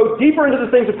to either go deeper into the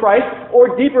things of Christ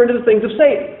or deeper into the things of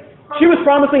Satan. She was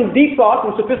promising deep thoughts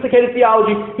and sophisticated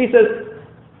theology. He says,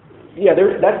 yeah,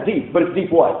 that's deep, but it's deep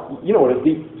what? You know what it's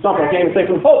deep. Something I can't even say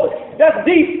from the pulpit. That's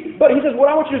deep, but he says, what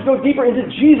I want you to do is go deeper into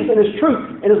Jesus and His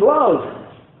truth and His love.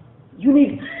 You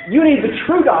need the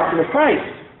true doctrine of Christ.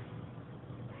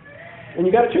 And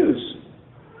you got to choose.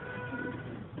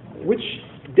 Which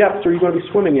depths are you going to be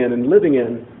swimming in and living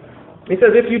in? He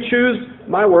says, if you choose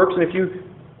my works, and if you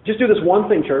just do this one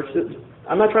thing, church,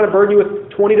 I'm not trying to burden you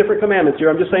with 20 different commandments here.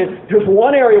 I'm just saying there's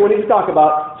one area we need to talk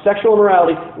about, sexual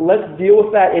immorality. Let's deal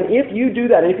with that. And if you do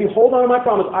that, and if you hold on to my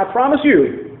promise, I promise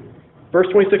you, verse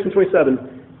 26 and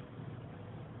 27,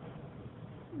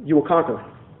 you will conquer.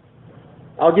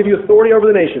 I'll give you authority over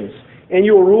the nations. and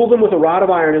you will rule them with a rod of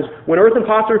iron, as when earth and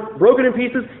pots are broken in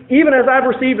pieces, even as I've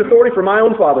received authority from my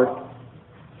own Father.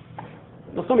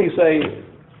 Now some of you say,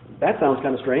 that sounds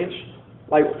kind of strange.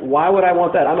 Like, why would I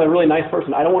want that? I'm a really nice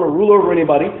person. I don't want to rule over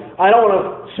anybody. I don't want to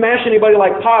smash anybody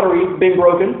like pottery being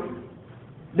broken.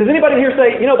 Does anybody here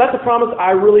say, that's a promise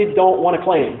I really don't want to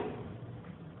claim?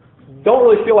 Don't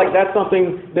really feel like that's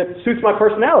something that suits my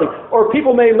personality. Or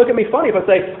people may look at me funny if I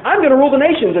say, I'm going to rule the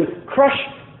nations and crush,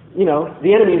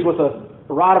 the enemies with a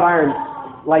rod of iron,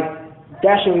 like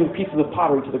dashing pieces of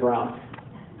pottery to the ground.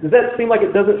 Does that seem like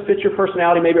it doesn't fit your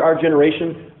personality, maybe our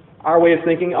generation, our way of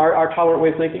thinking, our tolerant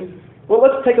way of thinking? Well,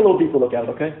 let's take a little deeper look at it,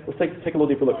 okay? Let's take a little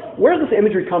deeper look. Where does this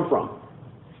imagery come from?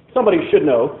 Somebody should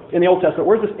know, in the Old Testament,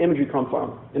 where does this imagery come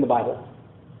from in the Bible?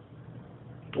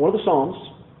 One of the Psalms.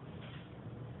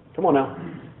 Come on now.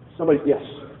 Somebody, yes.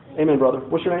 Amen, brother.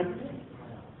 What's your name?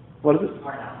 What is it?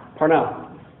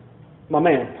 Parnell. My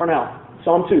man, Parnell.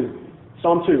 Psalm 2.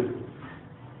 Psalm 2.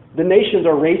 The nations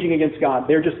are raging against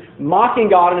God. They're just mocking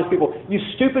God and His people. You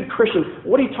stupid Christians,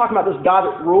 what are you talking about, this God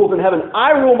that rules in heaven?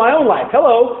 I rule my own life.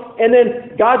 Hello. And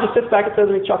then God just sits back and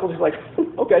says, and He chuckles. He's like,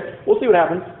 okay, we'll see what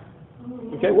happens.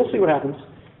 Okay, we'll see what happens.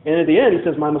 And at the end, He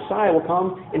says, my Messiah will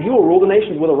come, and He will rule the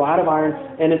nations with a rod of iron.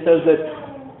 And it says that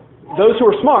those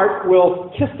who are smart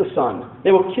will kiss the Son.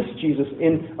 They will kiss Jesus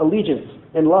in allegiance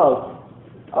and love.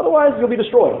 Otherwise, you'll be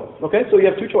destroyed. Okay, so you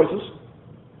have two choices.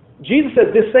 Jesus said,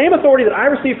 this same authority that I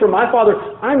received from my Father,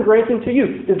 I'm granting to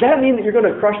you. Does that mean that you're going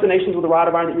to crush the nations with a rod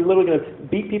of iron, that you're literally going to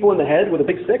beat people in the head with a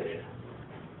big stick?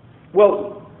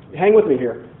 Well, hang with me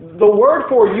here. The word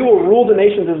for you will rule the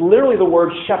nations is literally the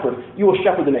word shepherd. You will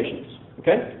shepherd the nations.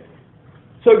 Okay?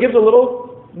 So it gives a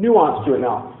little nuance to it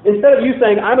now. Instead of you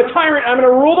saying, I'm a tyrant, I'm going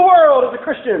to rule the world as a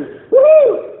Christian.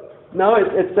 Woohoo! No,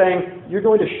 it's saying, you're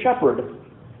going to shepherd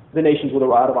the nations with a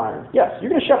rod of iron. Yes,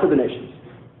 you're going to shepherd the nations.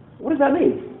 What does that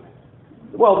mean?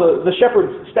 Well, the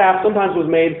shepherd's staff sometimes was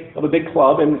made of a big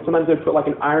club, and sometimes they'd put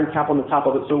like an iron cap on the top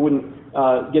of it so it wouldn't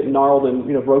get gnarled and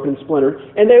broken and splintered.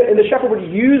 And the shepherd would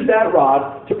use that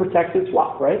rod to protect his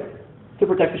flock, right? To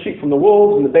protect the sheep from the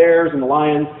wolves and the bears and the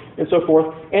lions and so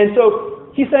forth. And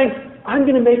so he's saying, I'm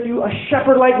going to make you a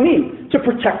shepherd like me to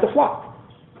protect the flock.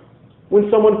 When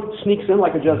someone sneaks in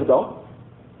like a Jezebel,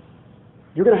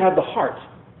 you're going to have the heart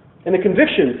and the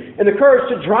conviction and the courage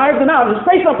to drive them out and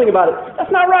say something about it.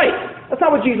 That's not right. That's not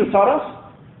what Jesus taught us.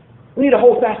 We need to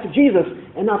hold fast to Jesus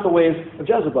and not the ways of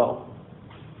Jezebel.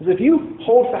 Because if you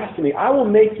hold fast to me, I will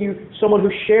make you someone who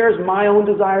shares my own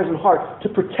desires and heart to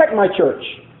protect my church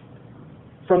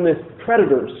from the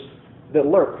predators that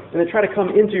lurk and that try to come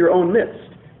into your own midst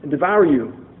and devour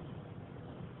you.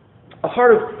 A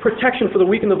heart of protection for the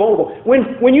weak and the vulnerable.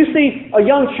 When you see a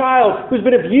young child who's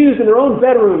been abused in their own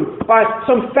bedroom by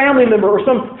some family member or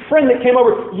some friend that came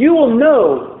over, you will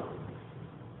know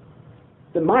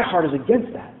that my heart is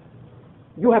against that.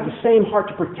 You have the same heart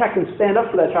to protect and stand up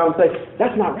for that child and say,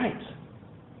 that's not right.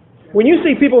 When you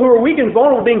see people who are weak and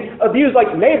vulnerable being abused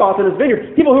like Naboth in his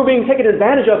vineyard, people who are being taken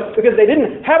advantage of because they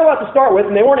didn't have a lot to start with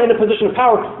and they weren't in a position of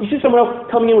power, you see someone else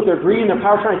coming in with their greed and their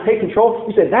power trying to take control,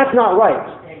 you say, that's not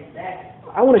right.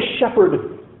 I want to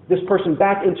shepherd this person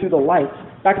back into the light,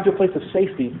 back into a place of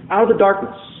safety, out of the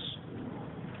darkness.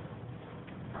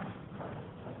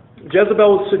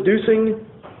 Jezebel was seducing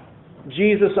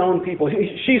Jesus' own people.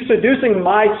 She's seducing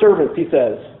my servants, he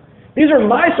says. These are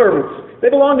my servants. They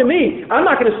belong to me. I'm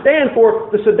not going to stand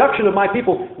for the seduction of my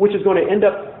people, which is going to end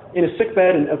up in a sick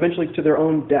bed and eventually to their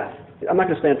own death. I'm not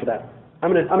going to stand for that.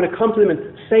 I'm going to come to them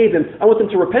and save them. I want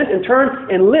them to repent and turn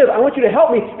and live. I want you to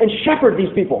help me and shepherd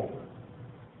these people.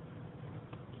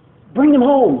 Bring them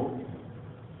home.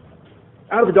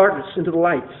 Out of the darkness into the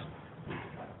light.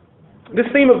 This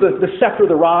theme of the scepter,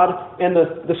 the rod, and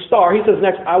the star, he says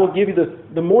next, I will give you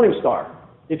the morning star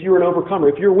if you're an overcomer.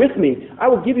 If you're with me, I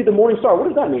will give you the morning star. What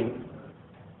does that mean?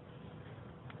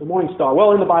 The morning star.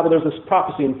 Well, in the Bible, there's this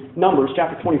prophecy in Numbers,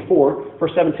 chapter 24,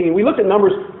 verse 17. We looked at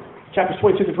Numbers, chapters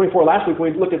 22 through 24 last week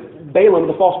when we looked at Balaam,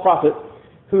 the false prophet,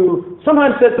 who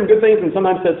sometimes said some good things and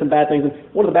sometimes said some bad things. And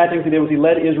one of the bad things he did was he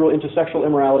led Israel into sexual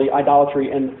immorality,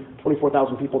 idolatry, and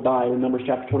 24,000 people died in Numbers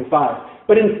chapter 25.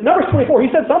 But in Numbers 24,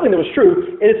 he said something that was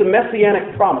true, and it's a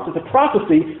messianic promise. It's a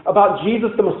prophecy about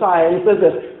Jesus the Messiah. And he says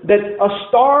this, that a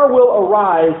star will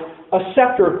arise, a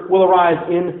scepter will arise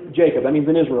in Jacob. That means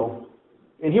in Israel.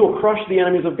 And he will crush the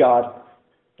enemies of God,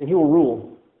 and he will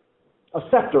rule. A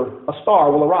scepter, a star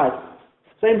will arise.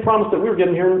 Same promise that we were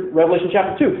given here in Revelation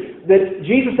chapter 2. That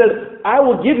Jesus says, I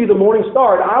will give you the morning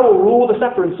star, and I will rule the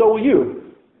scepter, and so will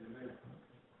you.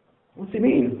 What's he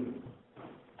mean?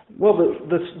 Well,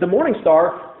 the morning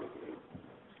star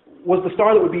was the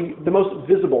star that would be the most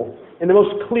visible and the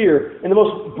most clear, and the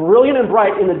most brilliant and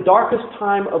bright in the darkest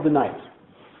time of the night.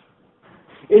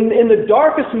 In the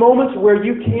darkest moments where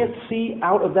you can't see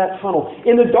out of that tunnel,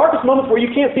 in the darkest moments where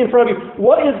you can't see in front of you,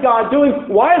 what is God doing?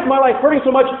 Why is my life hurting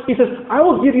so much? He says, I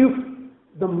will give you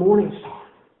the morning star.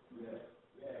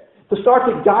 The star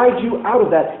to guide you out of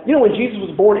that. You know, when Jesus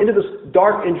was born into this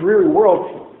dark and dreary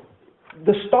world,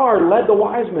 the star led the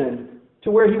wise men to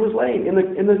where he was laying in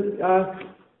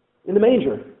the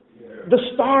manger. The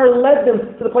star led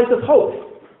them to the place of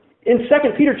hope. In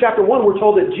 2 Peter chapter 1, we're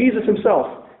told that Jesus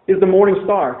himself is the morning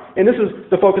star. And this is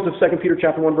the focus of 2 Peter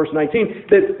chapter 1, verse 19,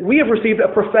 that we have received a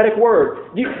prophetic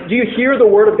word. Do you hear the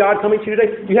word of God coming to you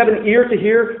today? Do you have an ear to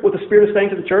hear what the Spirit is saying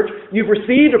to the church? You've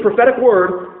received a prophetic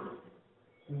word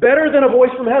better than a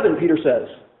voice from heaven, Peter says.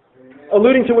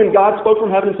 Alluding to when God spoke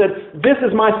from heaven and said, this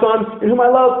is my Son in whom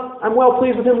I love. I'm well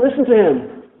pleased with him. Listen to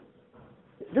him.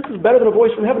 This is better than a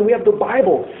voice from heaven. We have the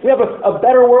Bible. We have a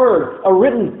better word, a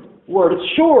written word. It's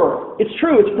sure. It's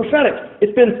true. It's prophetic.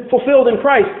 It's been fulfilled in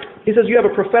Christ. He says you have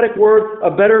a prophetic word, a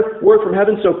better word from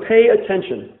heaven, so pay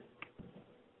attention.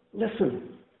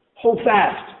 Listen. Hold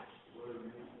fast.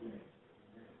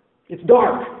 It's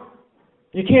dark.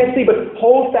 You can't see, but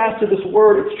hold fast to this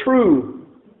word. It's true.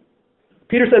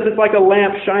 Peter says it's like a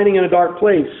lamp shining in a dark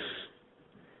place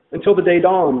until the day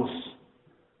dawns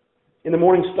and the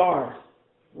morning star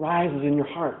rises in your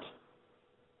heart.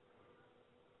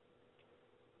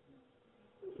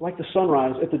 Like the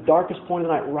sunrise at the darkest point of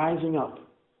the night, rising up,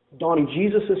 dawning.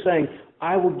 Jesus is saying,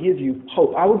 I will give you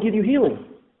hope. I will give you healing.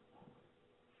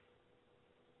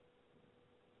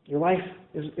 Your life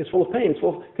is full of pain. It's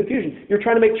full of confusion. You're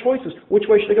trying to make choices. Which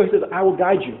way should I go? He says, I will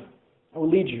guide you. I will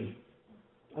lead you.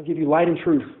 I'll give you light and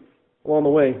truth along the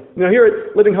way. You know, here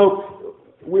at Living Hope,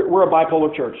 we're a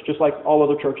bipolar church, just like all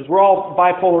other churches. We're all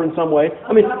bipolar in some way.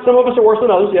 I mean, some of us are worse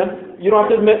than others, yeah. You don't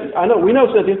have to admit. I know. We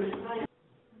know, Cynthia.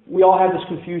 We all have this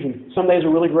confusion. Some days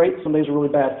are really great. Some days are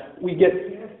really bad. We get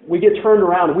turned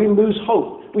around. We lose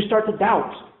hope. We start to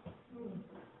doubt.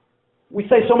 We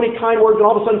say so many kind words, and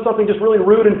all of a sudden something just really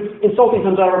rude and insulting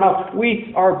comes out of our mouth.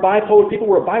 We are bipolar people.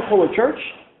 We're a bipolar church.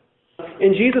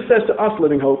 And Jesus says to us,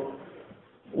 Living Hope,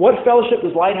 what fellowship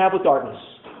does light have with darkness?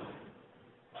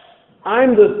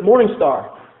 I'm the morning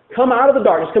star. Come out of the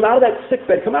darkness. Come out of that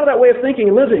sickbed. Come out of that way of thinking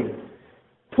and living.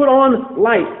 Put on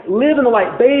light. Live in the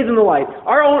light. Bathe in the light.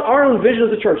 Our own vision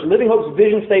as a church, Living Hope's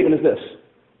vision statement is this.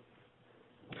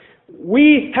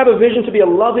 We have a vision to be a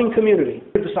loving community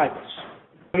of disciples,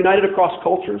 united across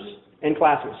cultures and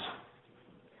classes,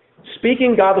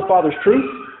 speaking God the Father's truth,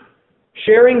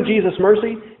 sharing Jesus'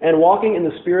 mercy, and walking in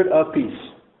the spirit of peace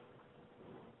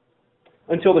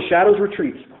until the shadows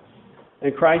retreat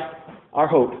and Christ, our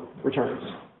hope, returns.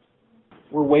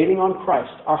 We're waiting on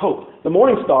Christ, our hope, the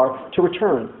morning star, to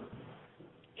return.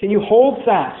 Can you hold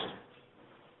fast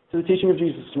to the teaching of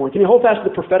Jesus this morning? Can you hold fast to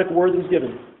the prophetic word that He's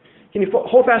given? Can you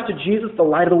hold fast to Jesus, the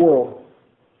light of the world?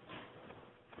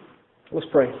 Let's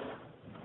pray.